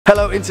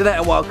Hello Internet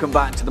and welcome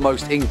back to the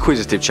most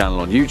inquisitive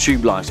channel on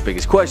YouTube, Life's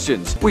Biggest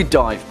Questions. We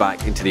dive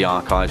back into the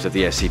archives of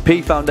the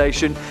SCP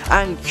Foundation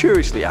and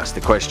curiously ask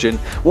the question,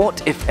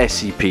 what if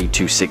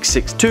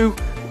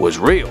SCP-2662 was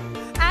real?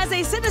 As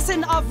a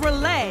citizen of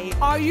Relay,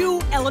 are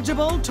you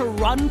eligible to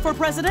run for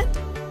president?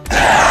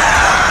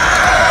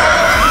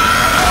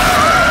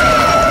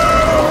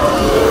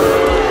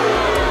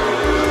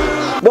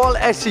 While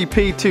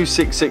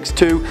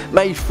SCP-2662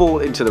 may fall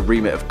into the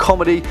remit of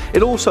comedy,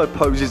 it also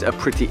poses a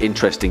pretty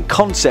interesting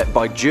concept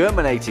by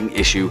germinating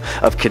issue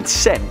of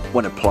consent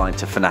when applied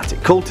to fanatic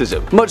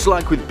cultism. Much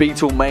like with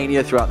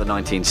Beatlemania throughout the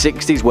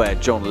 1960s, where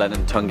John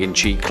Lennon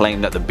tongue-in-cheek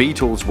claimed that the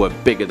Beatles were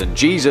bigger than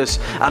Jesus,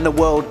 and the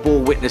world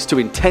bore witness to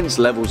intense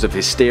levels of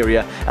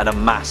hysteria and a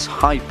mass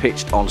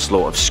high-pitched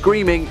onslaught of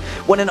screaming,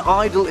 when an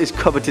idol is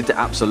coveted to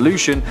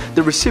absolution,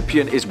 the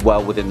recipient is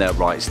well within their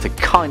rights to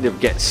kind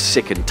of get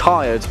sick and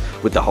tired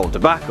with the whole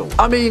debacle.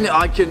 I mean,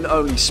 I can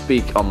only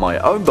speak on my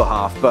own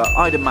behalf, but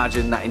I'd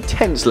imagine that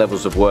intense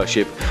levels of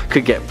worship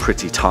could get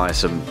pretty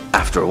tiresome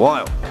after a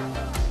while.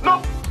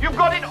 Look, you've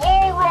got it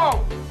all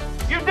wrong.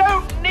 You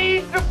don't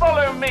need to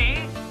follow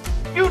me.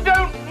 You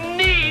don't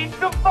need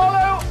to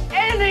follow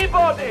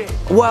anybody.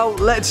 Well,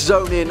 let's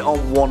zone in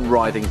on one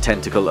writhing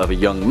tentacle of a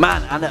young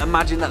man and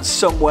imagine that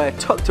somewhere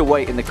tucked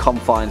away in the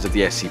confines of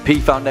the SCP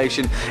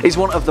Foundation is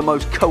one of the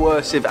most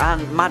coercive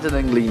and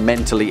maddeningly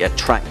mentally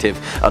attractive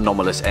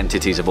anomalous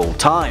entities of all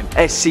time,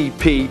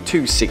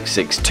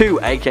 SCP-2662,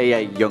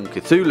 aka Young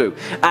Cthulhu,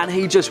 and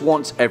he just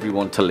wants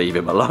everyone to leave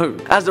him alone.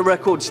 As the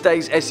record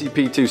states,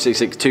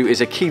 SCP-2662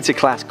 is a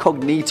Keter-class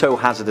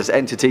cognito-hazardous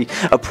entity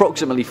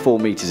approximately 4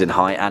 meters in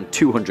height and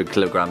 200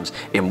 kilograms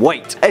in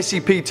weight.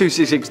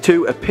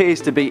 SCP-2662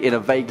 appears to be in a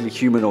vaguely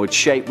humanoid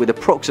shape with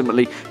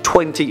approximately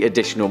 20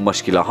 additional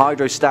muscular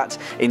hydrostats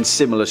in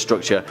similar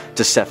structure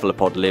to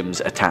cephalopod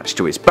limbs attached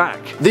to its back.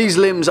 These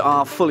limbs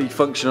are fully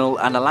functional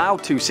and allow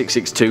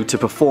 2662 to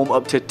perform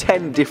up to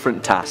 10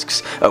 different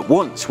tasks at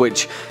once,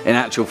 which in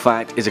actual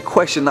fact is a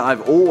question that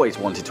I've always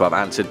wanted to have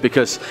answered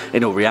because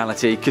in all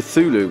reality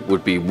Cthulhu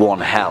would be one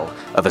hell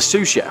of a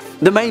sous chef.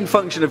 The main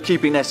function of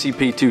keeping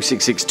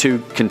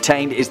SCP-2662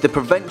 contained is the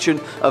prevention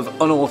of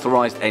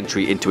unauthorized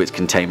entry into its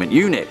containment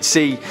unit.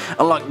 See,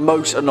 unlike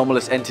most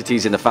anomalous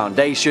entities in the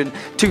Foundation,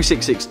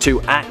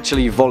 2662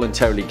 actually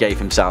voluntarily gave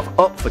himself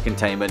up for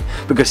containment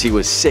because he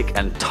was sick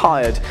and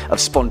tired of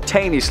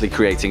spontaneously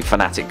creating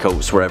fanatic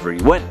cults wherever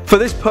he went. For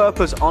this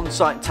purpose,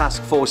 on-site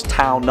Task Force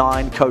Tau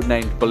 9,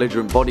 codenamed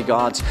Belligerent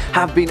Bodyguards,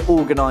 have been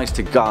organized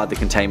to guard the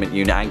containment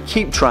unit and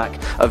keep track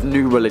of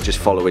new religious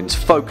followings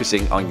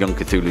focusing on Young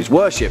Cthulhu's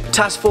worship.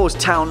 Task Force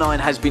Tau 9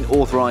 has been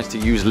authorized to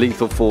use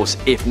lethal force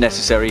if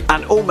necessary,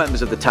 and all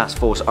members of the task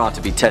force are to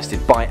be tested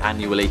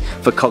biannually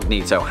for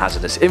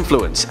cognito-hazardous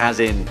influence, as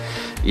in,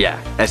 yeah,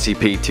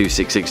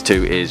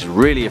 SCP-2662 is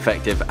really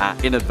effective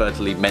at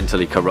inadvertently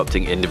mentally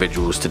corrupting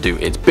individuals to do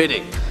its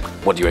bidding.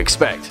 What do you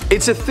expect?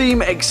 It's a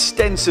theme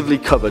extensively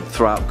covered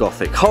throughout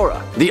Gothic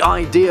horror. The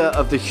idea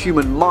of the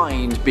human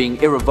mind being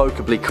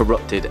irrevocably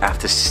corrupted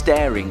after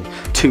staring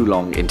too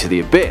long into the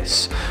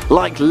abyss.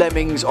 Like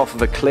lemmings off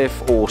of a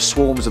cliff or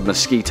swarms of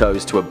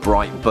mosquitoes to a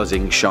bright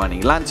buzzing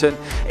shining lantern,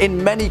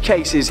 in many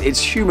cases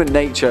it's human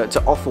nature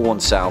to offer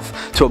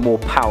oneself to a more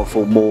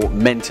powerful, more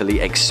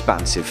mentally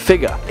expansive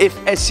figure. If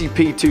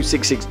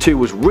SCP-2662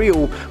 was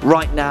real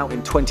right now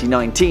in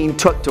 2019,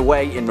 tucked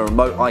away in a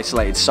remote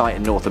isolated site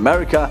in North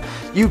America,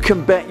 you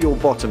can bet your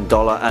bottom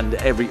dollar and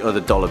every other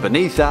dollar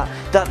beneath that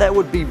there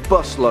would be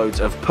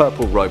busloads of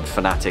purple-robed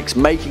fanatics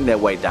making their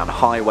way down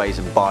highways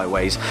and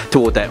byways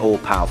toward their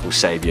all-powerful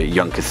saviour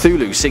Young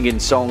Cthulhu, singing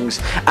songs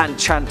and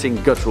chanting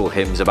guttural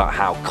hymns about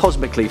how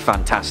cosmically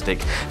fantastic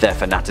their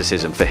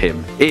fanaticism for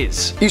him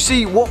is. You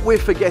see, what we're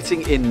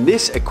forgetting in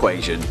this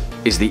equation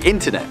is the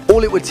internet.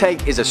 All it would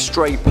take is a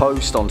stray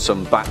post on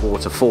some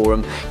backwater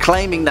forum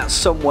claiming that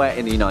somewhere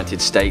in the United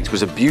States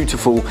was a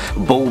beautiful,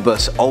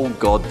 bulbous old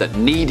god that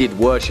needed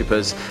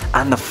worshippers,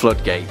 and the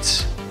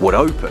floodgates would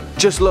open.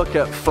 Just look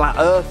at flat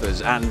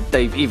earthers, and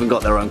they've even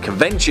got their own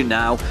convention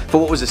now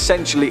for what was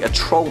essentially a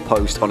troll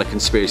post on a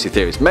conspiracy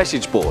theorist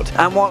message board.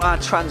 And while our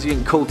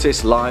transient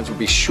cultist lives would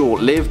be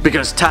short-lived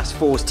because Task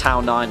Force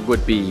Tau 9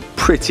 would be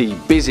pretty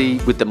busy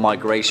with the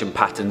migration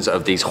patterns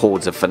of these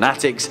hordes of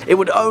fanatics, it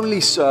would only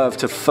serve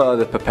to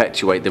further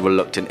perpetuate the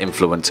reluctant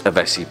influence of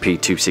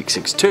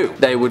SCP-2662.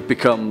 They would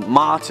become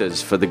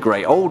martyrs for the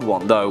Great Old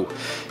One, though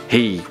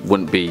he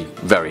wouldn't be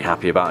very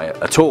happy about it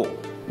at all.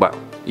 Well,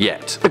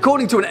 yet.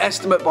 According to an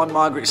estimate by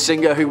Margaret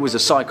Singer, who was a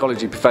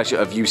psychology professor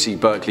of UC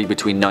Berkeley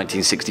between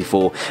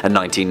 1964 and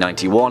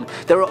 1991,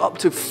 there are up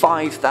to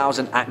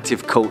 5,000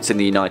 active cults in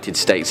the United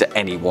States at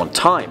any one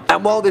time.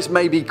 And while this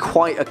may be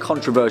quite a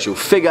controversial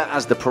figure,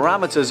 as the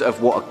parameters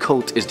of what a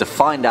cult is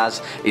defined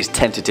as is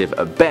tentative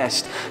at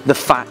best, the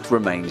fact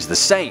remains the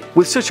same.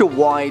 With such a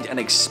wide and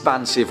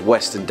expansive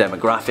Western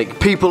demographic,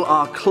 people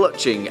are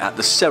clutching at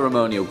the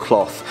ceremonial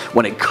cloth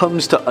when it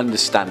comes to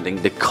understanding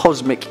the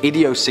cosmic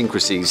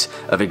idiosyncrasies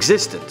of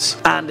existence,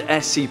 and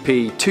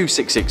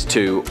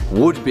SCP-2662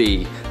 would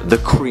be the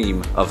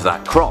cream of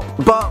that crop.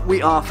 But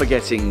we are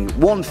forgetting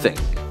one thing.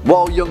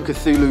 While young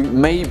Cthulhu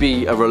may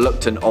be a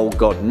reluctant old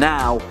god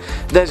now,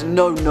 there's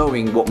no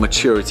knowing what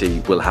maturity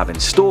will have in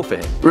store for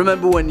him.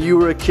 Remember when you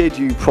were a kid,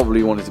 you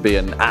probably wanted to be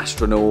an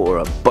astronaut or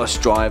a bus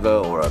driver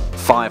or a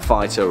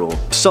firefighter or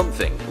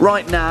something.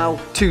 Right now,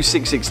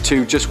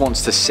 2662 just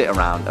wants to sit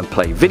around and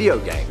play video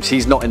games.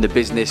 He's not in the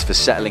business for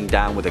settling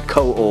down with a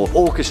cult or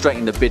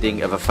orchestrating the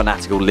bidding of a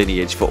fanatical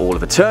lineage for all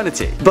of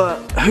eternity. But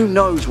who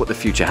knows what the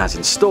future has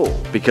in store,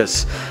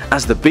 because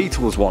as the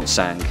Beatles once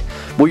sang,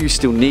 will you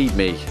still need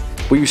me?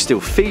 Will you still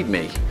feed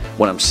me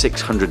when I'm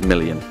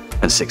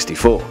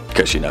 600,000,064?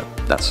 Because you know,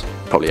 that's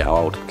probably how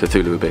old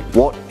Cthulhu would be.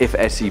 What if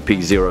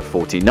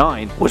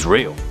SCP-049 was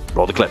real?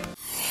 Roll the clip.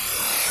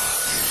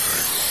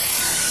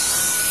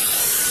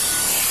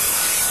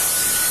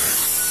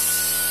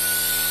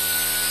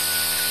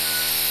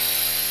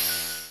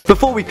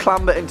 Before we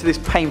clamber into this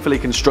painfully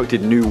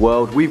constructed new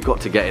world, we've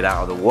got to get it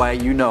out of the way.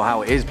 You know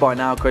how it is by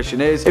now,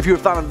 question is. If you're a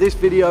fan of this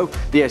video,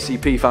 the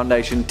SCP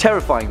Foundation,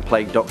 terrifying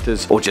plague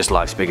doctors, or just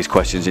life's biggest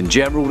questions in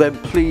general, then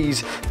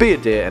please be a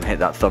dear and hit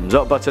that thumbs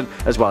up button,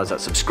 as well as that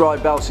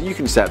subscribe bell so you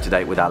can stay up to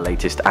date with our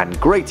latest and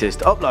greatest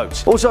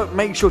uploads. Also,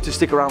 make sure to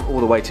stick around all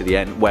the way to the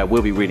end, where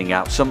we'll be reading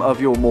out some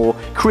of your more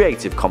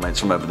creative comments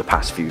from over the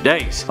past few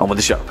days. On with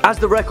the show. As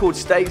the record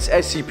states,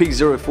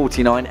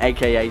 SCP-049,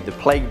 aka the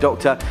Plague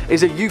Doctor,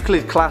 is a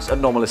Euclid class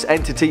anomalous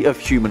entity of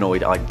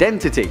humanoid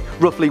identity,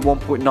 roughly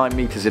 1.9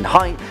 meters in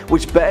height,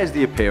 which bears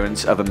the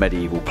appearance of a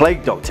medieval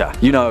plague doctor.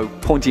 You know,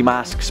 pointy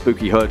mask,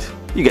 spooky hood.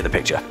 You get the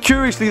picture.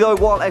 Curiously though,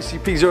 while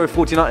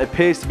SCP-049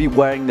 appears to be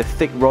wearing the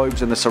thick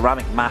robes and the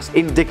ceramic mask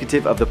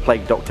indicative of the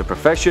Plague Doctor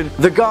profession,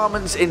 the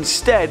garments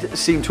instead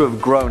seem to have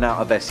grown out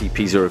of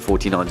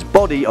SCP-049's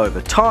body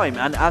over time,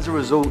 and as a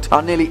result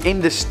are nearly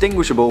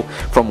indistinguishable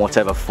from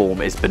whatever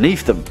form is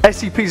beneath them.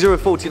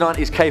 SCP-049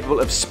 is capable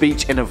of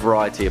speech in a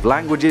variety of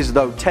languages,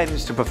 though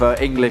tends to prefer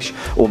English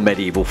or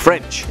medieval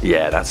French.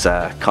 Yeah, that's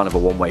kind of a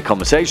one-way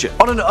conversation.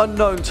 On an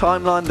unknown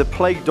timeline, the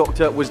Plague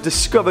Doctor was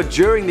discovered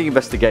during the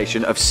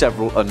investigation of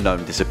several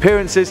unknown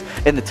disappearances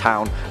in the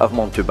town of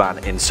Montauban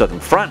in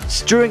southern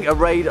France. During a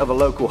raid of a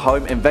local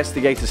home,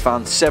 investigators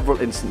found several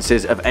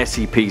instances of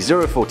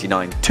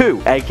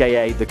SCP-049-2,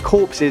 aka the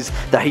corpses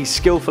that he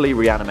skillfully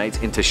reanimates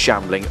into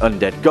shambling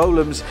undead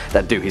golems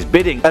that do his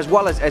bidding, as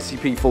well as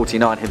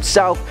SCP-49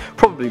 himself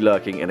probably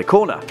lurking in a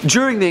corner.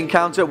 During the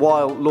encounter,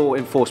 while law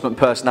enforcement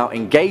personnel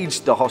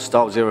engaged the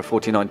hostile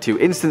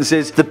 049-2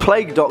 instances, the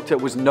Plague Doctor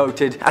was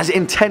noted as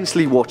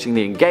intensely watching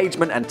the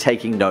engagement and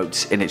taking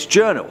notes in its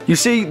journal. You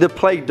see, the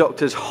Plague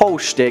Doctor's whole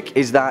shtick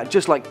is that,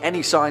 just like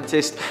any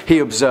scientist, he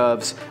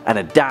observes and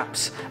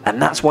adapts,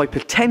 and that's why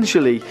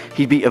potentially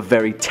he'd be a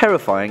very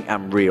terrifying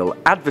and real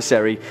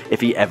adversary if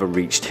he ever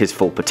reached his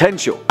full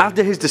potential.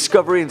 After his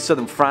discovery in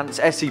southern France,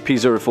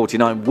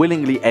 SCP-049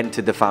 willingly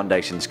entered the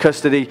Foundation's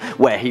custody,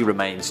 where he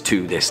remains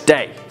to this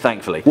day,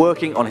 thankfully,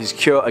 working on his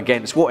cure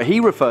against what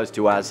he refers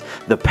to as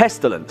the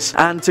pestilence.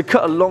 And to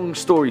cut a long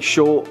story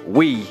short,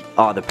 we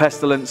are the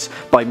pestilence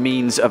by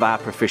means of our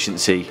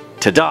proficiency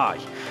to die.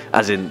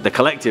 As in the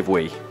collective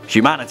we,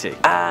 humanity.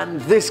 And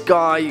this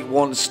guy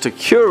wants to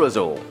cure us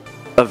all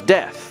of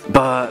death,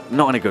 but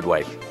not in a good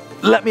way.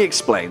 Let me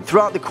explain.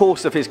 Throughout the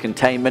course of his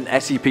containment,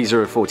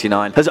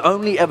 SCP-049 has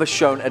only ever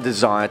shown a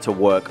desire to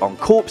work on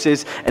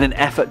corpses in an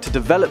effort to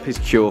develop his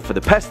cure for the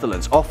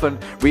pestilence, often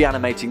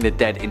reanimating the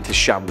dead into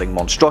shambling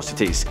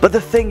monstrosities. But the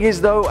thing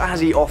is though,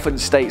 as he often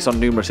states on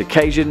numerous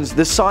occasions,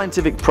 the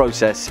scientific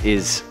process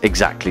is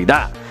exactly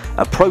that.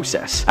 A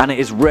process, and it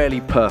is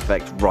rarely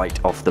perfect right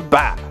off the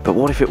bat. But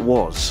what if it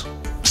was?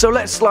 So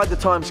let's slide the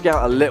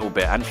timescale a little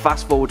bit and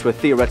fast forward to a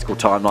theoretical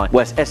timeline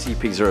where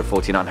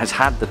SCP-049 has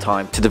had the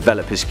time to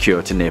develop his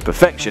cure to near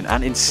perfection,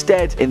 and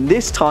instead, in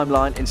this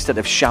timeline, instead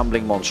of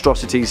shambling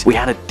monstrosities, we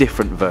had a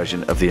different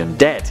version of the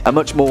undead. A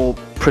much more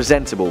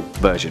presentable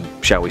version,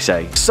 shall we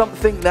say.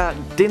 Something that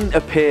didn't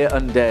appear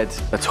undead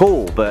at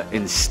all, but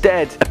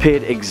instead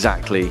appeared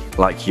exactly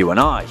like you and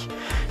I.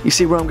 You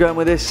see where I'm going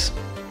with this?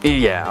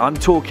 Yeah, I'm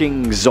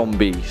talking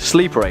zombie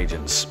sleeper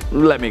agents.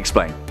 Let me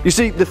explain. You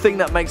see, the thing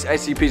that makes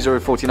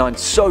SCP-049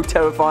 so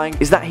terrifying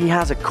is that he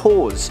has a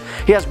cause.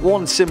 He has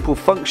one simple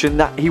function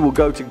that he will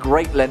go to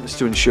great lengths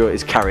to ensure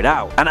is carried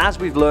out. And as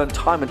we've learned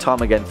time and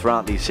time again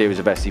throughout these series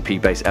of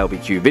SCP-based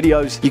LBQ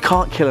videos, you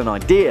can't kill an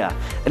idea.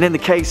 And in the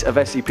case of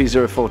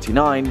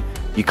SCP-049,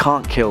 you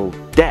can't kill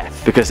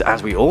death. Because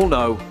as we all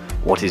know,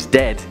 what is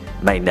dead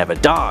may never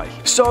die.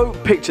 So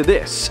picture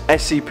this,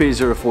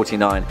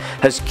 SCP-049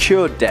 has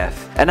cured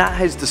death and at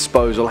his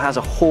disposal has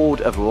a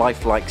horde of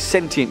lifelike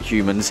sentient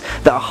humans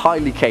that are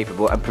highly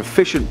capable and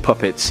proficient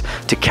puppets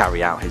to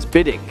carry out his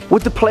bidding.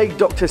 Would the Plague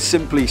Doctor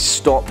simply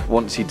stop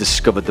once he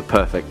discovered the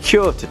perfect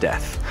cure to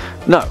death?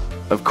 No.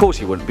 Of course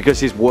he wouldn't, because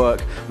his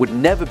work would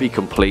never be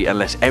complete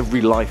unless every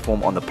life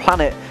form on the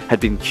planet had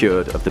been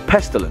cured of the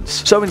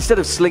pestilence. So instead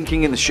of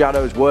slinking in the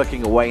shadows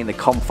working away in the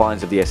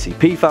confines of the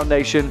SCP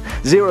Foundation,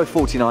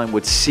 049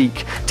 would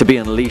seek to be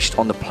unleashed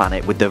on the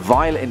planet with the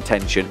vile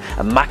intention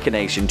and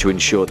machination to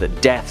ensure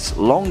that death's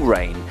long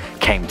reign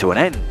came to an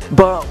end.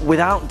 But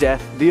without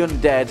death, the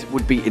undead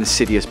would be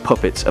insidious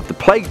puppets of the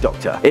Plague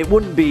Doctor. It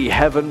wouldn't be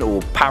heaven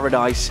or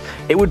paradise,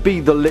 it would be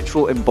the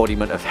literal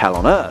embodiment of hell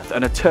on earth,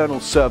 an eternal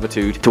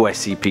servitude to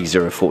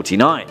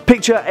SCP-049.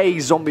 Picture a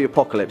zombie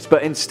apocalypse,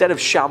 but instead of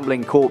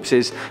shambling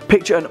corpses,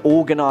 picture an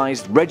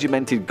organized,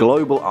 regimented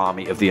global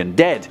army of the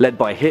undead, led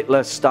by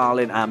Hitler,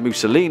 Stalin and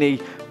Mussolini,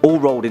 all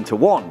rolled into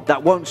one,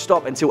 that won't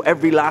stop until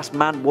every last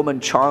man, woman,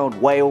 child,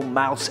 whale,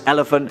 mouse,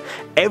 elephant,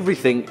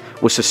 everything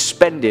was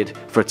suspended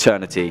for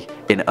eternity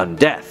in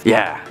undeath.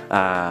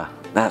 Yeah,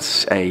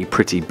 that's a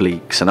pretty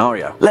bleak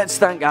scenario. Let's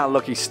thank our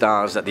lucky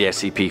stars that the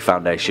SCP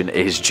Foundation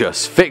is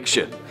just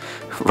fiction,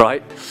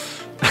 right?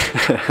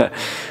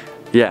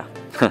 Yeah,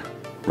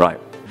 right.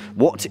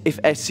 What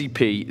if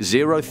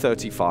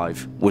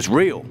SCP-035 was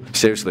real?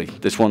 Seriously,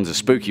 this one's a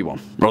spooky one.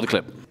 Roll the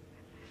clip.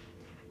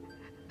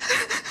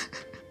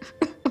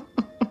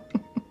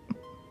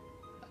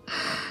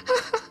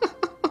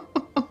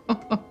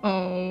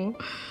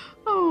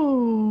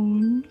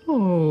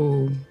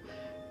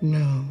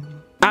 No.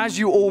 As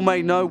you all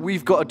may know,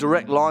 we've got a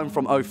direct line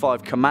from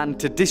O5 Command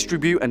to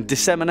distribute and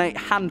disseminate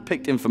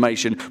hand-picked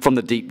information from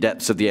the deep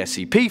depths of the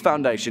SCP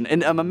Foundation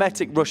in a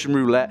mimetic Russian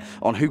roulette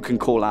on who can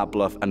call our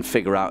bluff and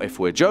figure out if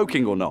we're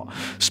joking or not.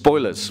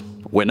 Spoilers,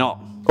 we're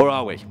not. Or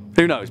are we?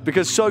 Who knows?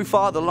 Because so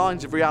far the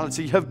lines of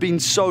reality have been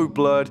so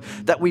blurred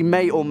that we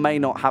may or may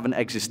not have an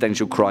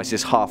existential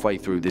crisis halfway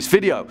through this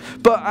video.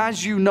 But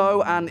as you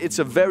know, and it's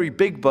a very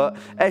big but,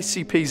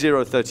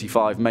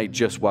 SCP-035 may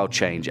just well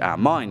change our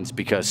minds,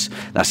 because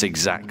that's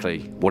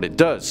exactly what it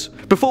does.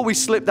 Before we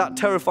slip that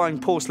terrifying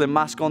porcelain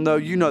mask on though,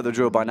 you know the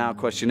drill by now.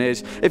 Question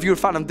is, if you're a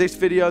fan of this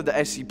video, the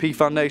SCP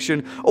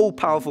Foundation,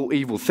 all-powerful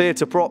evil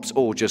theatre props,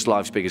 or just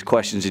Life's Biggest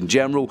Questions in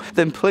general,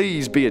 then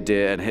please be a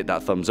dear and hit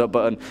that thumbs up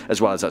button,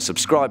 as well as that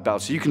subscribe bell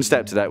so you can stay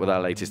up to date with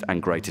our latest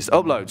and greatest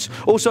uploads.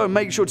 Also,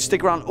 make sure to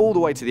stick around all the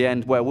way to the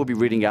end, where we'll be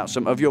reading out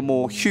some of your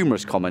more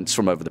humorous comments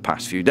from over the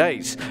past few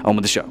days. On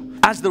with the show.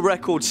 As the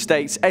record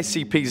states,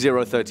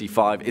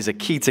 SCP-035 is a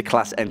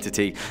Keter-class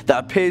entity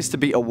that appears to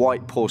be a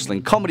white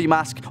porcelain comedy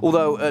mask,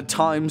 although at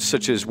times,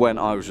 such as when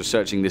I was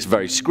researching this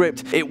very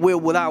script, it will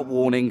without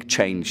warning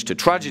change to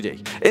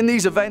tragedy. In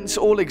these events,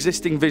 all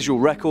existing visual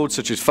records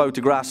such as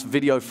photographs,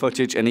 video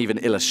footage and even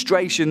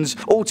illustrations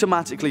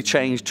automatically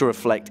change to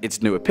reflect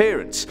its new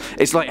appearance.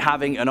 It's like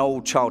having an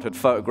old childhood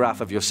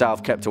photograph of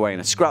yourself kept away in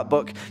a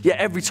scrapbook, yet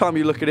every time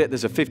you look at it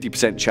there's a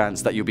 50%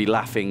 chance that you'll be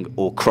laughing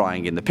or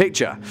crying in the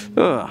picture.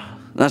 Ugh.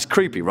 That's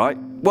creepy, right?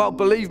 Well,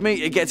 believe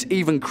me, it gets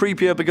even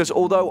creepier, because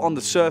although on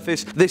the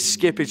surface this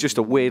skip is just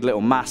a weird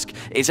little mask,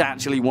 it's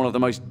actually one of the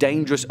most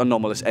dangerous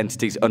anomalous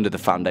entities under the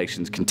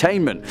Foundation's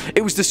containment.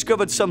 It was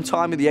discovered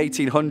sometime in the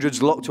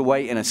 1800s, locked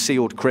away in a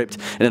sealed crypt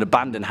in an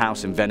abandoned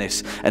house in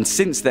Venice, and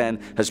since then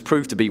has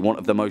proved to be one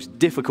of the most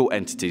difficult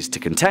entities to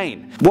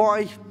contain.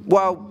 Why?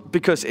 Well,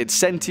 because it's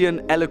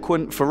sentient,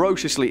 eloquent,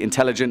 ferociously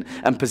intelligent,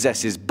 and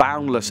possesses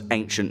boundless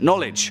ancient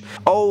knowledge.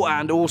 Oh,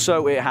 and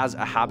also it has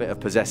a habit of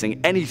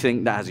possessing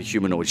anything that has a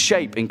humanoid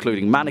shape,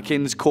 including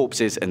mannequins,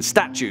 corpses, and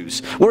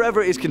statues.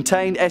 Wherever it is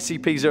contained,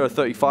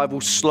 SCP-035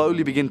 will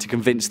slowly begin to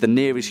convince the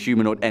nearest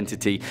humanoid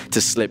entity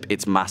to slip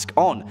its mask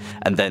on,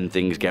 and then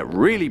things get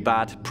really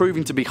bad,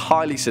 proving to be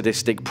highly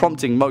sadistic,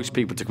 prompting most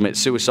people to commit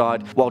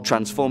suicide, while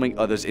transforming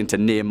others into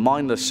near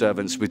mindless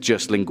servants with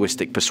just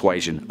linguistic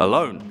persuasion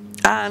alone.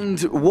 And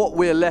what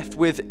we're left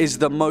with is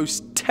the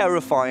most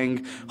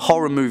terrifying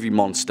horror movie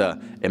monster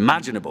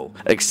imaginable.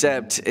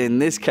 Except in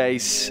this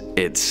case,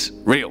 it's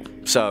real.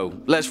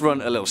 So let's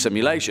run a little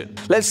simulation.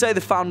 Let's say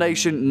the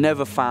Foundation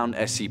never found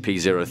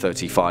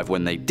SCP-035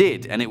 when they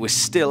did, and it was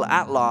still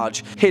at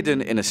large,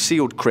 hidden in a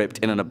sealed crypt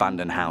in an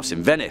abandoned house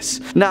in Venice.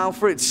 Now,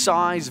 for its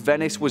size,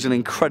 Venice was an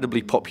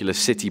incredibly populous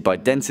city by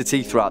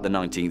density throughout the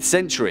 19th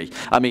century.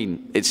 I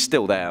mean, it's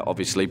still there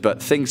obviously,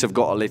 but things have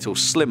got a little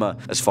slimmer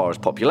as far as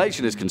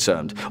population is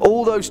concerned.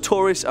 All those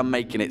tourists are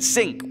making it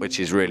sink,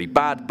 which is really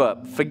bad,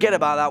 but forget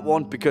about that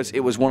one, because it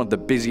was one of the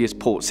busiest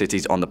port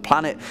cities on the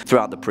planet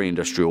throughout the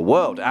pre-industrial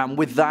world, and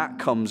with that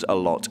comes a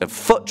lot of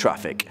foot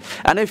traffic.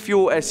 And if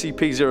you're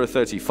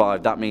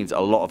SCP-035, that means a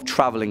lot of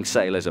travelling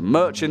sailors and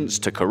merchants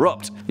to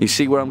corrupt. You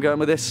see where I'm going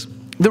with this?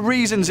 The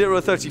reason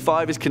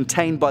 035 is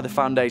contained by the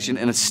Foundation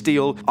in a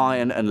steel,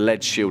 iron and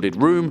lead shielded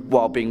room,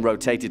 while being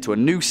rotated to a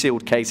new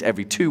sealed case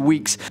every 2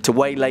 weeks to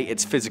waylay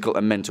its physical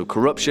and mental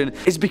corruption,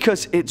 is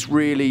because it's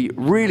really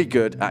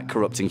good at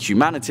corrupting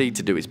humanity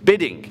to do its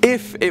bidding.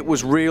 If it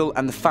was real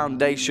and the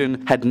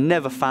Foundation had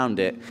never found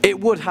it, it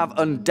would have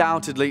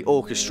undoubtedly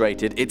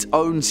orchestrated its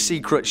own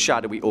secret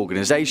shadowy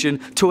organization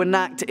to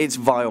enact its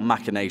vile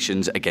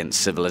machinations against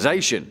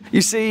civilization.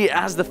 You see,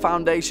 as the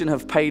Foundation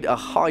have paid a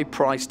high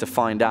price to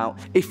find out,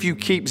 if you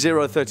keep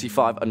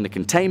 035 under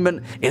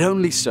containment, it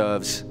only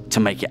serves to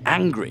make it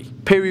angry,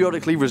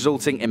 periodically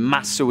resulting in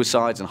mass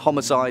suicides and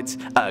homicides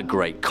at a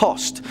great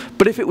cost.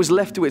 But if it was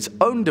left to its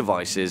own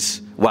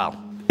devices,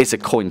 well, it's a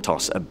coin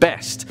toss at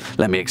best.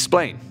 Let me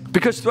explain.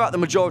 Because throughout the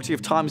majority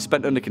of time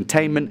spent under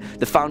containment,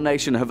 the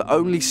Foundation have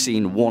only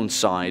seen one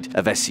side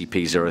of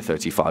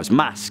SCP-035's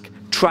mask.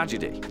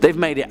 Tragedy. They've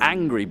made it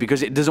angry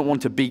because it doesn't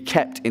want to be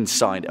kept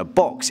inside a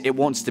box. It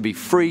wants to be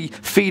free,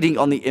 feeding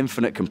on the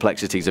infinite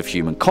complexities of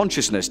human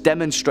consciousness,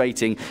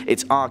 demonstrating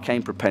its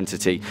arcane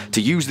propensity to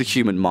use the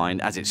human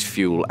mind as its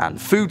fuel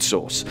and food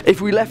source.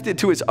 If we left it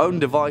to its own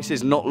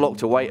devices, not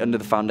locked away under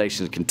the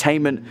Foundation's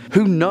containment,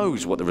 who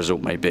knows what the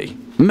result may be?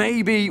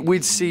 Maybe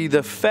we'd see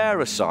the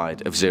fairer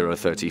side of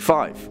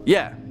 035.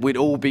 Yeah, we'd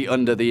all be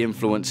under the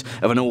influence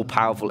of an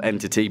all-powerful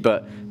entity,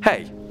 but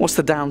hey, what's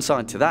the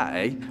downside to that,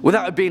 eh?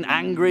 Without it being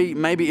angry,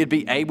 maybe it'd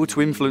be able to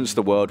influence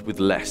the world with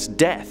less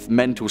death,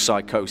 mental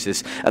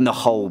psychosis, and the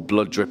whole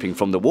blood dripping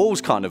from the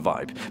walls kind of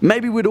vibe.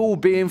 Maybe we'd all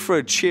be in for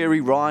a cheery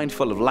ride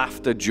full of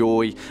laughter,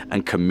 joy,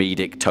 and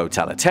comedic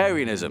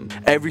totalitarianism.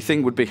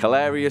 Everything would be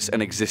hilarious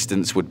and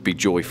existence would be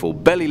joyful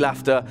belly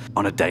laughter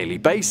on a daily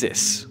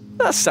basis.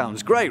 That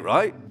sounds great,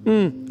 right?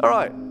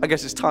 Alright, I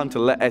guess it's time to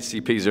let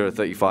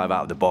SCP-035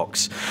 out of the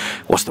box.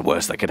 What's the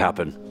worst that could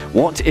happen?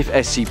 What if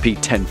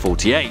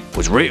SCP-1048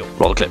 was real?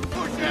 Roll the clip.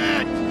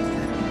 Dad!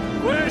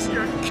 Where's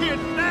your kid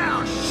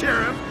now,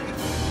 Sheriff?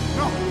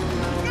 No!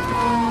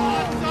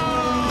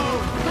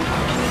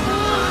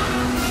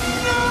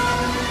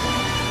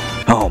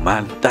 Oh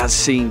man, that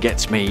scene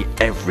gets me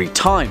every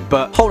time,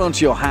 but hold on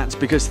to your hats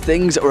because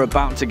things are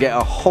about to get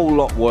a whole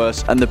lot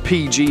worse, and the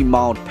PG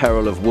mild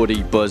peril of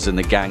Woody, Buzz and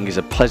the gang is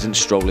a pleasant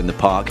stroll in the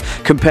park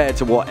compared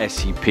to what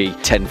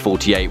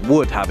SCP-1048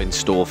 would have in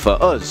store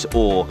for us,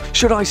 or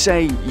should I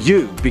say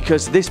you,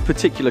 because this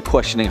particular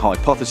questioning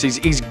hypothesis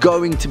is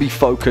going to be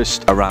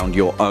focused around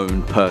your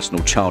own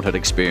personal childhood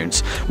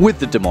experience with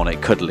the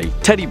demonic cuddly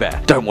teddy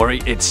bear. Don't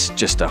worry, it's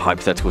just a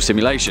hypothetical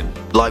simulation.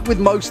 Like with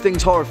most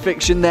things horror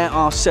fiction, there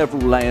are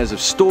several layers of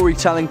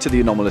storytelling to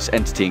the anomalous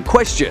entity in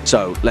question,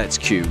 so let's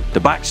cue the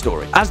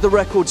backstory. As the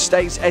record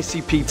states,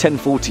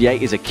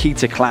 SCP-1048 is a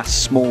Keter-class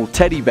small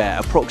teddy bear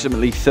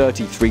approximately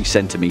 33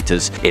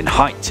 centimeters in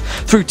height.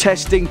 Through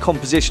testing,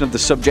 composition of the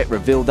subject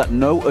revealed that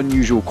no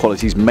unusual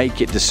qualities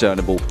make it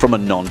discernible from a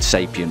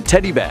non-sapient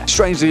teddy bear.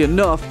 Strangely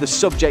enough, the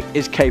subject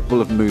is capable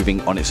of moving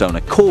on its own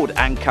accord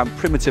and can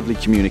primitively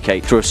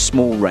communicate through a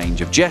small range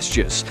of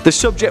gestures. The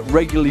subject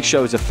regularly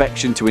shows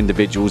affection to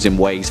individuals in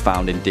ways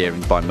found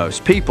endearing by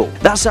most people.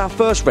 That's our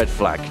first red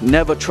flag.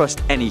 Never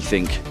trust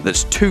anything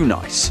that's too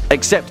nice.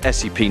 Except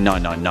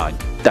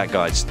SCP-999. That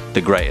guy's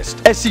the greatest.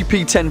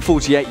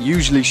 SCP-1048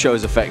 usually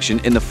shows affection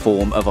in the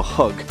form of a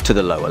hug to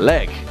the lower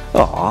leg.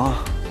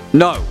 Aww.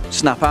 No,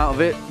 snap out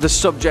of it. The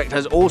subject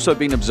has also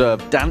been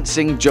observed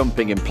dancing,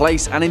 jumping in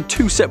place, and in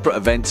 2 separate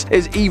events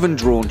has even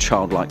drawn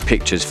childlike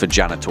pictures for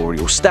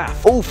janitorial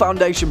staff. All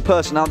Foundation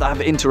personnel that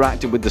have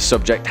interacted with the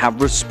subject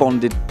have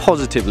responded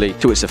positively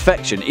to its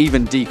affection,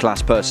 even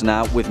D-class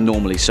personnel with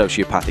normally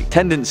sociopathic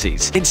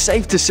tendencies. It's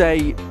safe to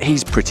say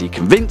he's pretty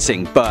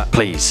convincing, but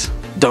please,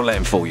 don't let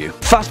him fool you.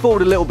 Fast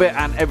forward a little bit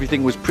and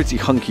everything was pretty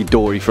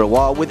hunky-dory for a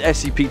while, with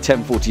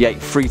SCP-1048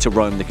 free to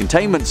roam the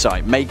containment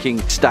site, making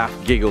staff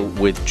giggle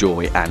with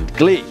joy and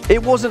glee.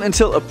 It wasn't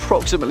until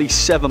approximately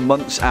 7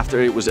 months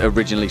after it was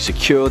originally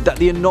secured that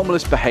the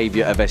anomalous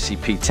behavior of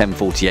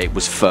SCP-1048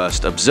 was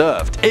first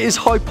observed. It is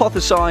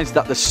hypothesized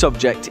that the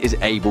subject is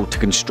able to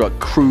construct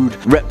crude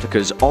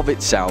replicas of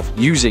itself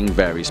using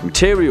various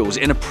materials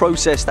in a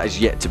process that is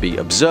yet to be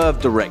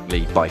observed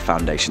directly by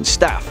Foundation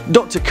staff.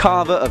 Dr.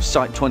 Carver of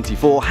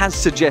Site-24 has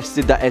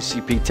suggested that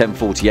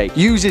SCP-1048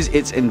 uses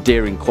its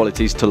endearing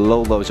qualities to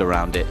lull those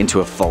around it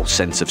into a false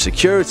sense of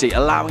security,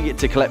 allowing it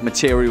to collect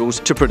materials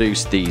to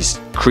produce these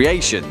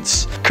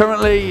creations.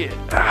 Currently,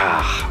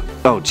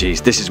 oh geez,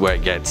 this is where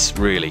it gets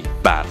really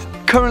bad.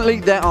 Currently,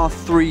 there are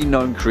 3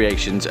 known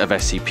creations of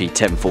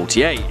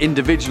SCP-1048,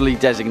 individually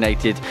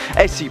designated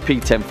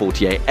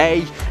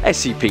SCP-1048-A,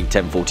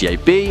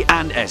 SCP-1048-B,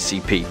 and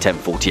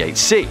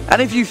SCP-1048-C.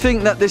 And if you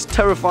think that this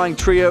terrifying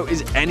trio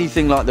is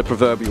anything like the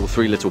proverbial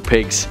 3 little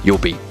pigs, you'll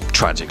be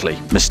tragically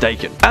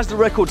mistaken. As the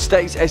record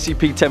states,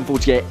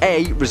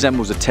 SCP-1048-A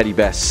resembles a teddy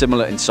bear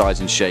similar in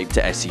size and shape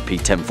to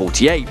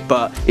SCP-1048,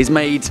 but is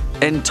made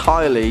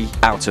entirely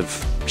out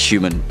of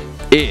human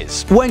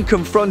ears. When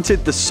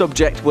confronted, the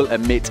subject will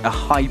emit a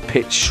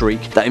high-pitched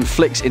shriek that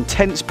inflicts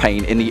intense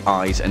pain in the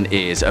eyes and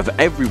ears of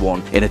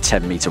everyone in a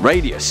 10-meter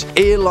radius.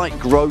 Ear-like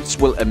growths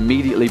will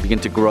immediately begin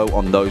to grow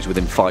on those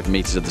within 5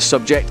 meters of the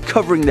subject,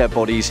 covering their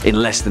bodies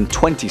in less than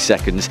 20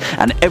 seconds,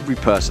 and every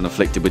person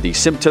afflicted with these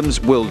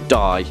symptoms will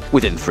die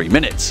within 3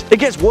 minutes. It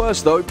gets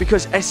worse though,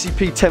 because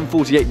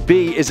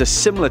SCP-1048-B is a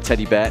similar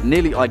teddy bear,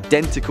 nearly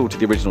identical to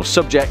the original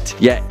subject,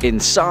 yet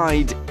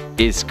inside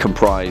is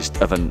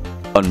comprised of an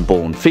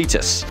unborn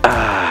fetus.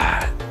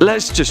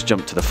 Let's just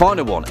jump to the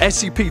final one.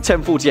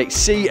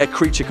 SCP-1048-C, a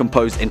creature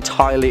composed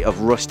entirely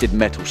of rusted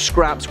metal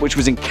scraps, which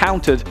was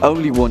encountered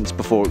only once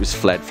before it was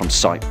fled from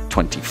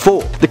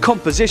Site-24. The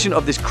composition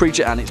of this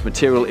creature and its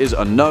material is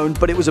unknown,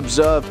 but it was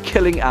observed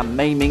killing and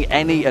maiming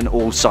any and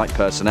all Site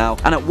personnel,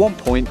 and at one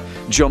point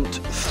jumped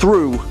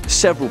through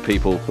several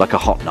people like a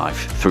hot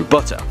knife through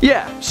butter.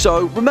 Yeah,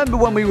 so remember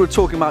when we were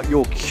talking about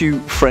your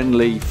cute,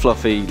 friendly,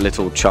 fluffy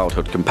little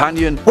childhood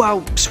companion?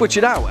 Well, switch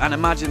it out and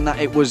imagine that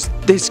it was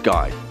this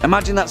guy.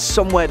 Imagine that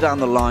somewhere down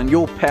the line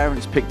your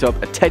parents picked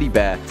up a teddy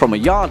bear from a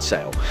yard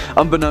sale.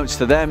 Unbeknownst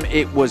to them,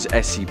 it was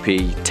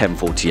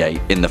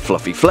SCP-1048 in the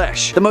fluffy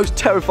flesh. The most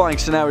terrifying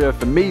scenario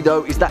for me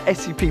though is that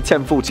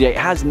SCP-1048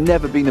 has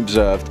never been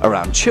observed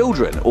around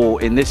children,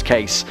 or in this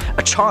case,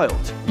 a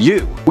child,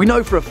 you. We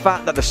know for a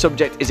fact that the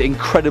subject is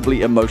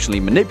incredibly emotionally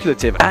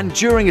manipulative, and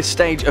during a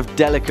stage of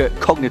delicate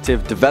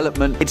cognitive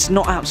development, it's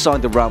not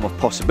outside the realm of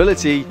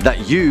possibility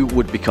that you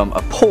would become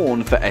a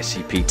pawn for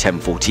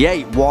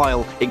SCP-1048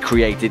 while it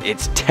created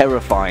its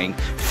terrifying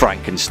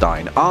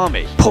Frankenstein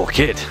army. Poor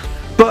kid.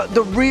 But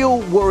the real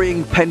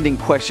worrying pending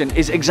question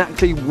is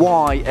exactly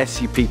why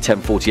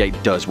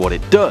SCP-1048 does what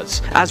it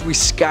does. As we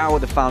scour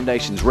the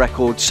Foundation's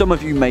record, some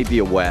of you may be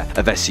aware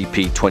of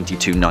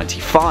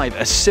SCP-2295,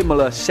 a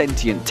similar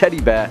sentient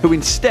teddy bear who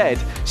instead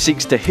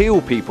seeks to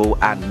heal people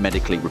and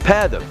medically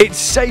repair them. It's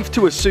safe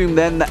to assume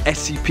then that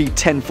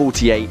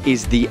SCP-1048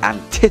 is the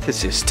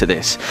antithesis to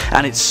this,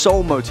 and its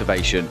sole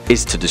motivation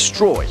is to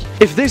destroy.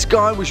 If this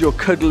guy was your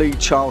cuddly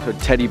childhood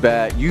teddy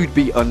bear, you'd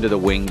be under the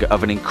wing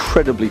of an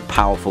incredibly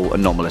powerful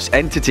anomalous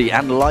entity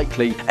and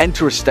likely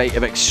enter a state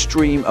of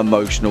extreme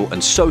emotional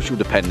and social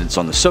dependence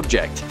on the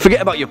subject.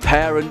 Forget about your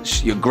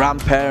parents, your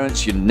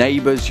grandparents, your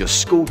neighbors, your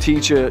school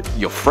teacher,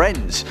 your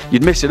friends.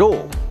 You'd miss it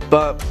all.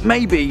 But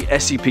maybe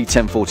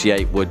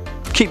SCP-1048 would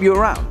keep you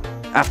around.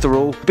 After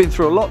all, we've been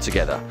through a lot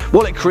together.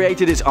 While it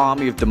created its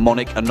army of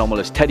demonic,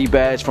 anomalous teddy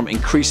bears from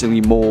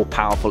increasingly more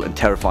powerful and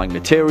terrifying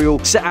material,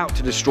 set out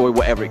to destroy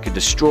whatever it could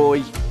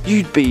destroy,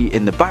 you'd be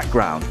in the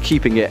background,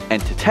 keeping it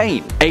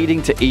entertained,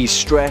 aiding to ease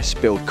stress,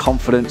 build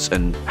confidence,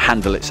 and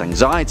handle its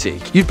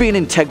anxiety. You'd be an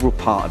integral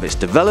part of its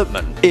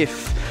development,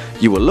 if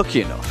you were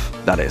lucky enough,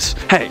 that is.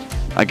 Hey,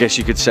 I guess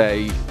you could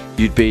say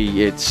you'd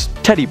be its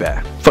teddy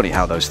bear. Funny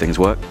how those things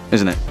work,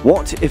 isn't it?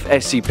 What if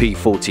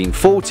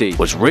SCP-1440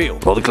 was real?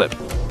 Roll the clip.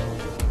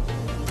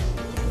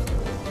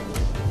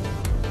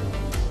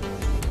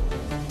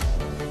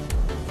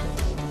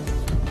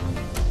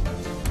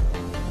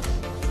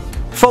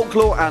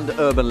 Folklore and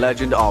urban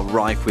legend are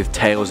rife with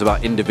tales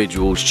about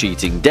individuals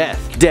cheating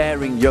death,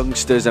 daring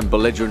youngsters and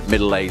belligerent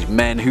middle-aged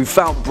men who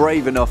felt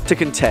brave enough to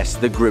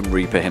contest the Grim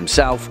Reaper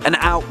himself and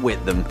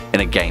outwit them in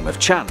a game of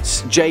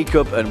chance.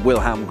 Jacob and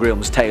Wilhelm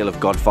Grimm's tale of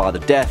Godfather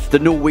Death, the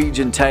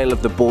Norwegian tale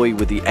of the boy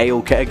with the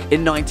ale keg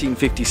in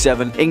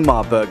 1957,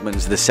 Ingmar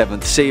Bergman's The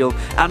Seventh Seal,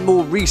 and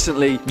more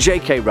recently,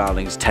 J.K.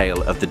 Rowling's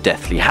tale of the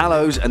Deathly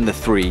Hallows and the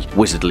Three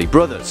Wizardly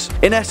Brothers.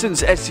 In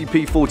essence,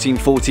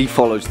 SCP-1440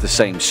 follows the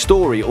same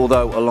story,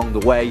 although along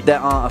the way there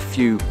are a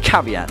few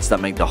caveats that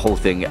make the whole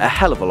thing a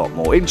hell of a lot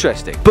more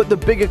interesting. But the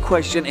bigger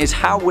question is,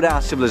 how would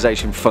our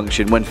civilization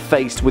function when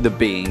faced with a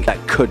being that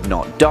could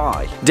not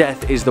die?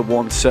 Death is the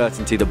one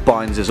certainty that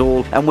binds us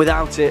all, and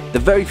without it, the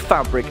very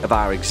fabric of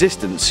our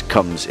existence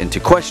comes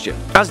into question.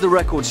 As the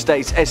record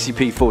states,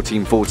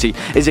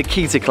 SCP-1440 is a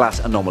Keter-class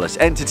anomalous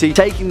entity,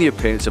 taking the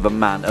appearance of a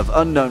man of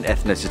unknown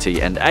ethnicity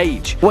and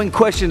age. When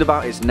questioned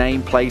about its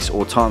name, place,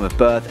 or time of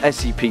birth,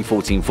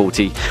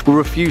 SCP-1440 will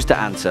refuse to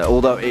answer,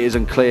 although it is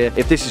unclear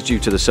if this is due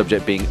to the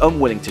subject being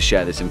unwilling to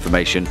share this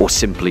information or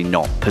simply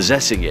not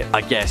possessing it.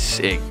 I guess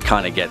it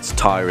kinda gets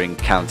tiring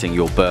counting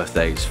your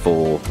birthdays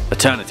for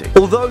eternity.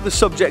 Although the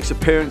subject's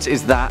appearance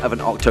is that of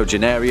an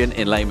octogenarian,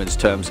 in layman's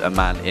terms a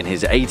man in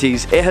his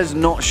 80s, it has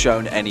not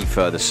shown any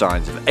further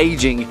signs of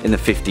aging in the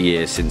 50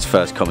 years since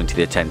first coming to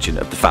the attention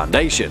of the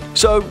Foundation.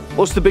 So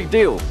what's the big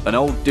deal? An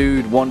old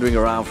dude wandering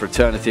around for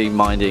eternity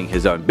minding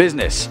his own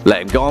business.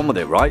 Let him go on with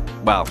it, right?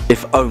 Well,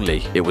 if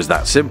only it was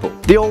that simple.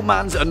 The old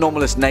man's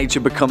anomalous nature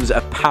becomes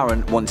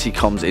apparent once he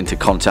comes into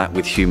contact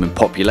with human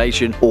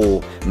population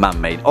or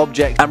man-made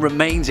objects and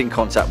remains in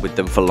contact with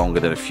them for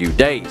longer than a few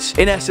days.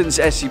 In essence,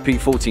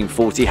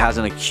 SCP-1440 has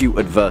an acute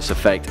adverse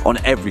effect on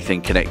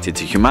everything connected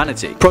to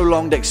humanity.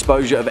 Prolonged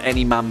exposure of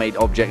any man-made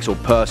objects or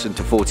person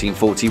to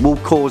 1440 will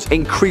cause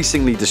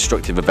increasingly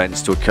destructive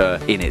events to occur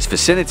in its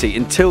vicinity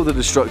until the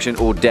destruction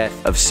or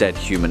death of said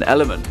human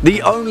element.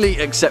 The only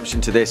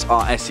exception to this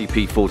are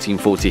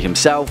SCP-1440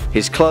 himself,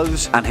 his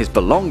clothes, and his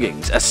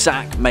belongings, a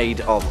sack made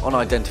of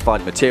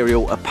unidentified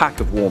material, a pack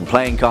of worn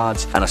playing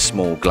cards, and a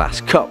small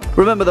glass cup.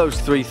 Remember those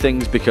three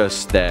things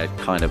because they're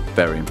kind of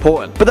very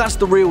important. But that's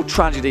the real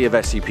tragedy of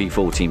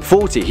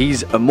SCP-1440.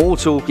 He's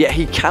immortal, yet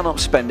he cannot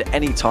spend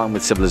any time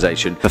with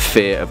civilization for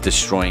fear of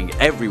destroying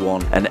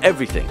everyone and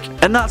everything.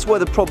 And that's where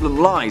the problem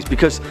lies,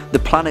 because the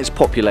planet's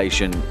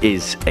population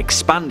is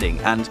expanding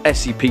and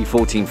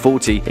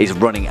SCP-1440 is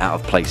running out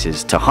of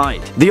places to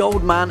hide. The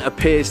old man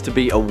appears to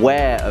be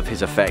aware of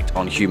his effect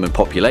on human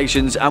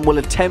populations and will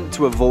attempt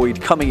to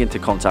avoid coming into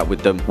into contact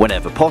with them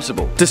whenever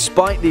possible.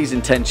 Despite these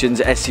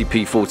intentions,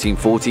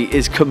 SCP-1440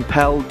 is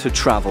compelled to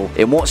travel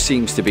in what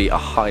seems to be a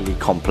highly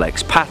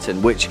complex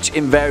pattern, which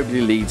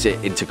invariably leads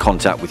it into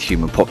contact with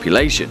human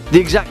population. The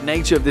exact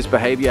nature of this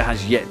behavior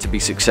has yet to be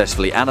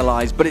successfully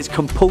analyzed, but its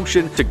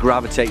compulsion to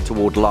gravitate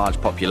toward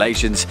large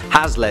populations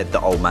has led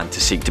the old man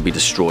to seek to be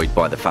destroyed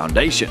by the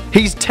Foundation.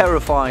 He's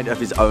terrified of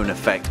his own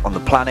effect on the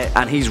planet,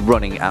 and he's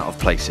running out of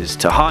places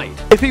to hide.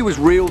 If he was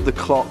real, the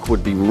clock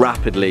would be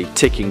rapidly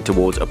ticking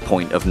towards a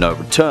point of no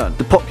return.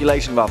 The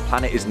population of our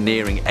planet is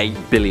nearing 8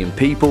 billion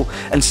people,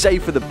 and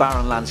save for the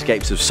barren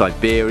landscapes of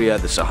Siberia,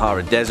 the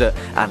Sahara Desert,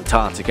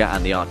 Antarctica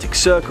and the Arctic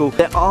Circle,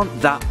 there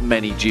aren't that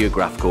many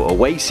geographical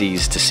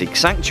oases to seek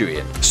sanctuary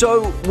in.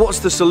 So what's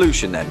the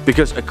solution then?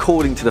 Because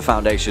according to the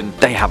Foundation,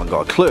 they haven't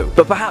got a clue.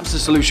 But perhaps the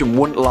solution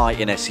wouldn't lie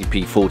in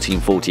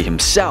SCP-1440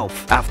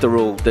 himself. After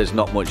all, there's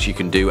not much you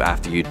can do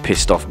after you'd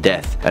pissed off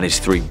Death and his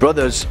 3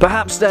 brothers.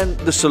 Perhaps then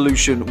the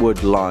solution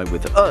would lie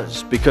with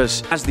us,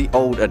 because as the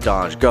old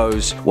adage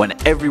goes, when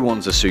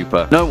everyone's a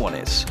super, no one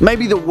is.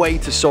 Maybe the way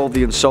to solve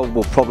the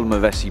unsolvable problem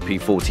of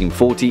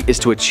SCP-1440 is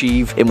to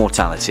achieve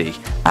immortality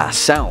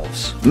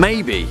ourselves.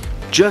 Maybe,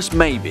 just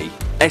maybe,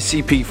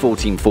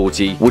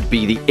 SCP-1440 would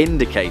be the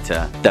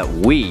indicator that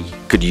we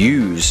could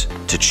use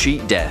to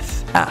cheat death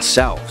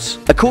ourselves.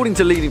 According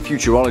to leading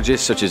futurologists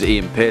such as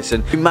Ian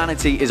Pearson,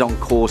 humanity is on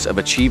course of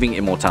achieving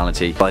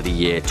immortality by the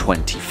year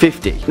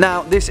 2050.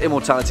 Now, this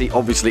immortality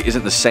obviously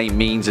isn't the same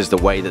means as the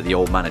way that the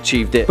old man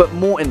achieved it, but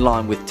more in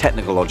line with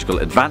technological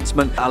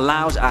advancement that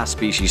allows our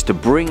species to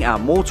bring our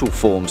mortal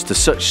forms to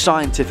such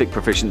scientific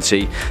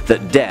proficiency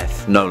that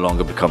death no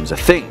longer becomes a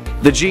thing.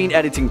 The gene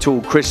editing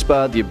tool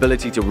CRISPR, the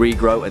ability to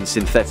regrow and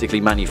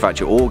synthetically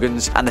manufacture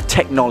organs, and the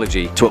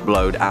technology to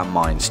upload our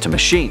minds to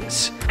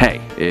machines. Hey,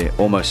 it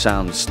almost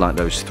sounds like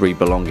those 3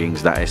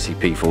 belongings that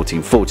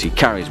SCP-1440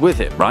 carries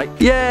with it, right?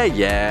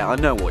 Yeah, I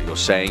know what you're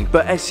saying,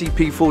 but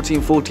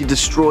SCP-1440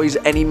 destroys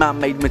any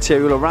man-made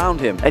material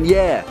around him. And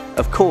yeah,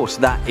 of course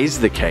that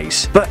is the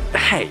case. But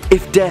hey,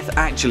 if death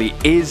actually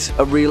is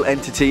a real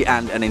entity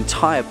and an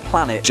entire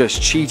planet just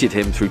cheated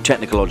him through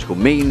technological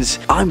means,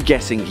 I'm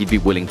guessing he'd be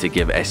willing to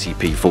give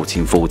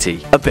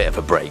SCP-1440 a bit of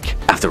a break.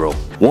 After all,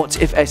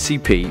 what if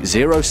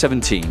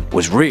SCP-017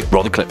 was real?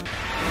 Roll the clip.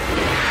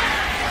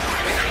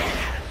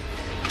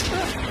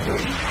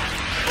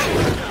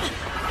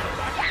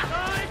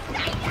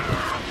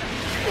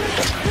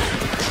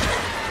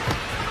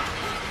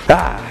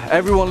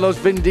 Everyone loves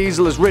Vin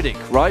Diesel as Riddick,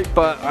 right?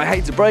 But I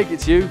hate to break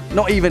it to you,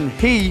 not even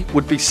he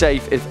would be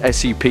safe if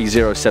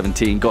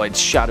SCP-017 got its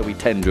shadowy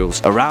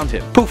tendrils around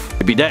him. Poof,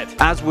 he'd be dead.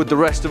 As would the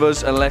rest of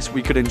us, unless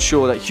we could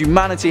ensure that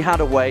humanity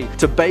had a way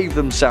to bathe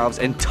themselves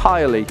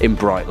entirely in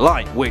bright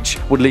light, which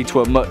would lead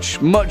to a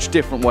much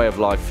different way of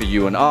life for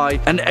you and I,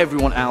 and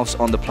everyone else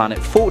on the planet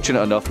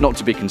fortunate enough not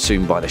to be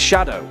consumed by the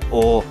shadow,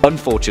 or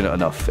unfortunate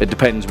enough. It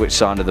depends which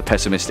side of the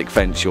pessimistic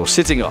fence you're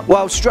sitting on.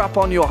 Well, strap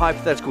on your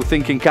hypothetical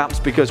thinking caps,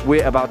 because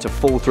we're about to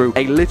fall through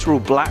a literal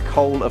black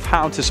hole of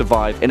how to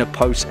survive in a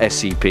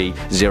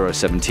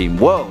post-SCP-017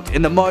 world,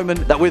 in the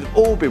moment that we've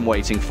all been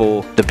waiting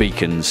for. The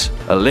beacons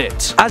are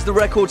lit. As the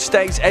record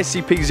states,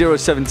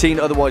 SCP-017,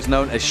 otherwise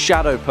known as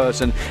Shadow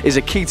Person, is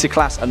a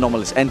Keter-class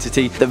anomalous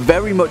entity that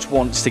very much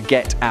wants to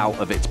get out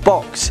of its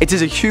box. It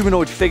is a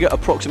humanoid figure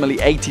approximately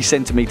 80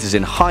 centimeters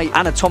in height,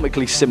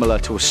 anatomically similar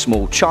to a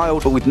small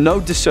child, but with no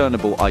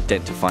discernible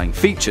identifying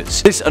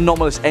features. This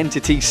anomalous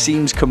entity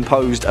seems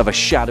composed of a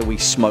shadowy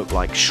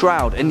smoke-like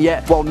shroud, and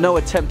yet, while no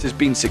attempt has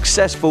been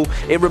successful,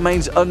 it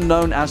remains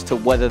unknown as to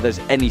whether there's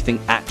anything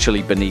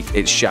actually beneath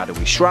its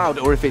shadowy shroud,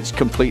 or if it's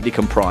completely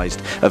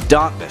comprised of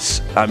darkness.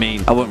 I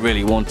mean, I wouldn't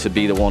really want to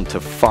be the one to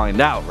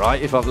find out,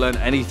 right? If I've learned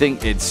anything,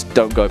 it's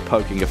don't go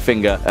poking a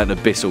finger at an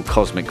abyssal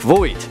cosmic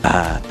void.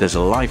 There's a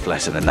life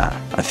lesson in that,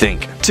 I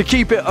think. To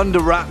keep it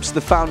under wraps,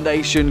 the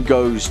Foundation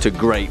goes to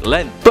great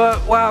length.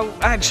 But, well,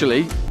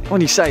 actually, when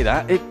you say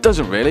that, it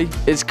doesn't really.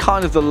 It's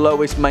kind of the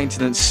lowest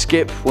maintenance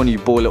skip when you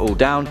boil it all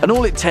down, and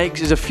all it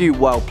takes is a few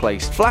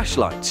well-placed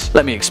flashlights.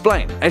 Let me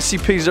explain.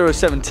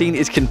 SCP-017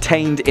 is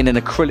contained in an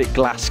acrylic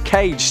glass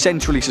cage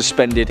centrally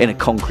suspended in a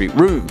concrete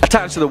room.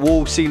 Attached to the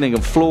wall, ceiling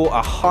and floor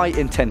are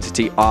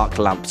high-intensity arc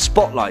lamp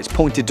spotlights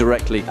pointed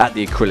directly at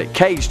the acrylic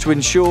cage to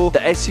ensure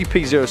that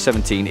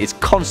SCP-017 is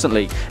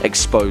constantly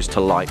exposed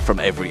to light from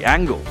every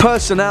angle.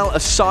 Personnel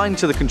assigned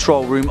to the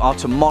control room are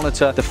to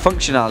monitor the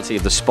functionality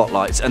of the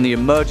spotlights and the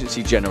emergency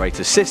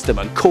generator system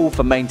and call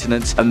for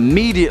maintenance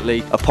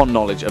immediately upon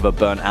knowledge of a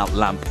burnt out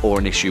lamp or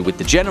an issue with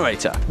the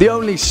generator. The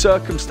only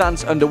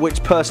circumstance under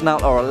which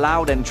personnel are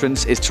allowed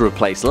entrance is to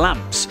replace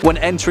lamps. When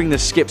entering the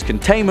skip's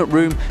containment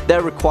room,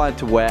 they're required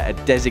to wear a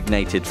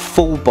designated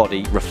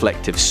full-body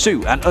reflective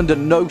suit, and under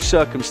no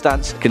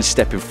circumstance can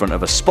step in front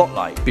of a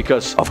spotlight,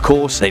 because of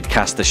course they'd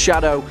cast a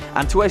shadow,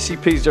 and to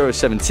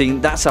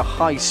SCP-017 that's a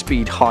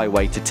high-speed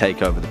highway to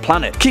take over the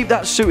planet. Keep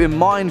that suit in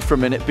mind for a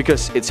minute,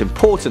 because it's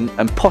important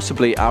and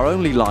possibly our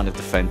only line of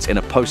defense in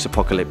a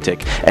post-apocalyptic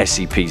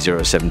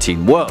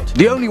SCP-017 world?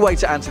 The only way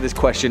to answer this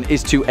question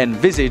is to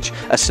envisage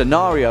a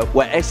scenario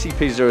where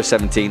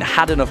SCP-017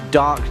 had enough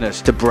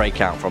darkness to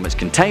break out from its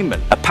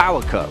containment. A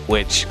power cut,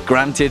 which,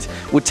 granted,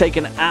 would take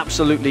an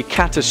absolutely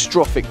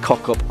catastrophic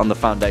cock-up on the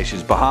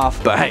Foundation's behalf,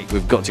 but hey,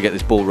 we've got to get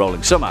this ball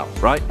rolling somehow,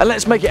 right? And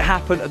let's make it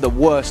happen at the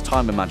worst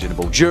time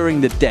imaginable,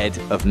 during the dead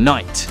of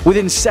night.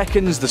 Within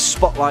seconds, the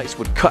spotlights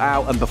would cut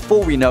out, and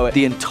before we know it,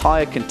 the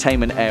entire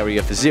containment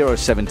area for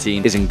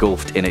 017 is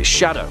engulfed in its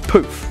shadow.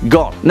 Poof,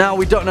 gone. Now,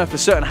 we don't know for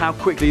certain how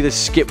quickly this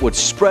skip would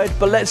spread,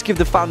 but let's give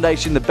the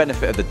Foundation the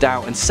benefit of the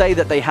doubt and say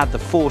that they had the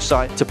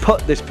foresight to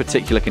put this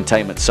particular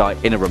containment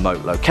site in a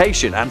remote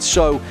location, and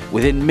so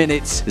within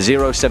minutes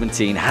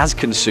 017 has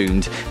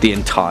consumed the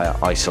entire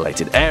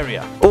isolated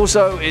area.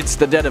 Also, it's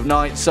the dead of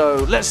night,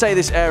 so let's say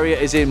this area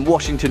is in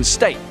Washington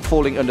State,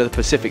 falling under the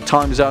Pacific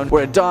time zone,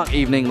 where a dark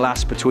evening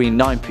lasts between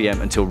 9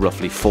 PM until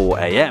roughly 4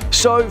 AM.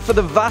 So for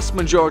the vast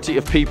majority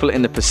of people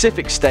in the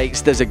Pacific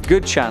states, there's a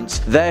good chance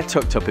they're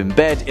tucked up in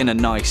bed in a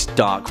nice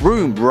dark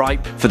room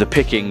ripe for the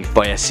picking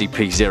by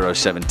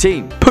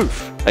SCP-017.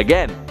 Poof!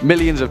 Again,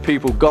 millions of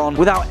people gone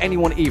without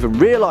anyone even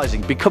realizing,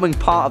 becoming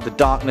part of the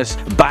darkness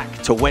back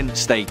to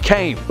whence they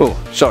came. Oh,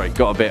 sorry,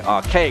 got a bit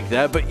archaic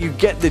there, but you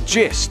get the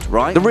gist,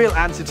 right? The real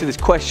answer to this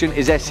question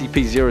is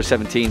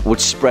SCP-017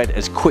 would spread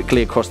as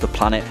quickly across the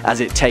planet as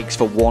it takes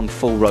for one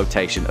full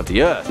rotation of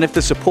the Earth. And if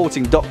the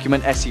supporting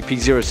document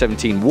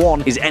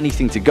SCP-017-1 is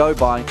anything to go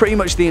by, pretty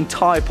much the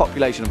entire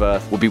population of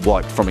Earth would be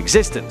wiped from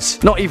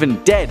existence. Not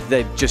even dead,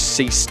 they'd just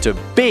cease to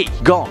be.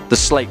 Gone. The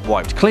slate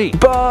wiped clean.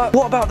 But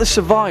what about the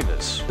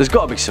survivors? There's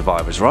got to be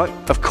survivors, right?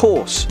 Of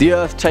course. The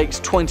Earth takes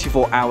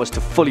 24 hours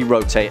to fully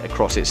rotate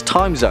across its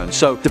time zone,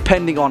 so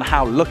depending on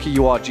how lucky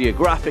you are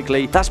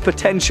geographically, that's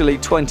potentially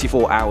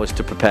 24 hours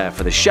to prepare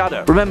for the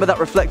shadow. Remember that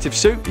reflective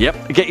suit?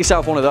 Yep. Get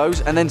yourself one of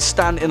those and then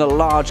stand in a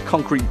large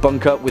concrete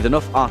bunker with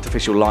enough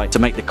artificial light to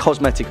make the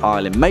cosmetic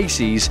aisle in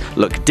Macy's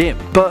look dim.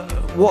 But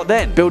what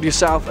then? Build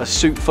yourself a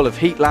suit full of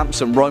heat lamps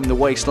and roam the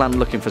wasteland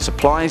looking for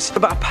supplies? What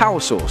about a power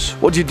source?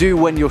 What do you do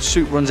when your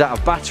suit runs out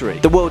of battery?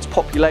 The world's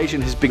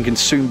population has been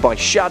consumed by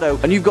shadow,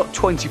 and you've got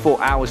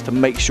 24 hours to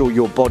make sure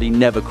your body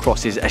never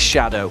crosses a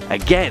shadow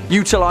again.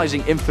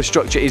 Utilizing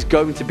infrastructure is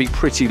going to be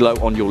pretty low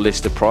on your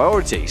list of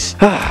priorities.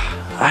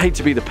 I hate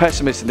to be the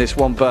pessimist in this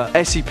one, but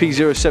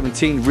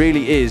SCP-017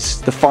 really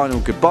is the final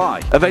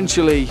goodbye.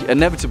 Eventually,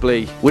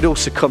 inevitably, we'd all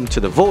succumb to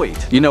the void.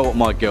 You know what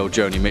my girl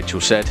Joni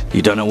Mitchell said?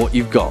 You don't know what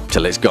you've got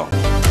till it's gone.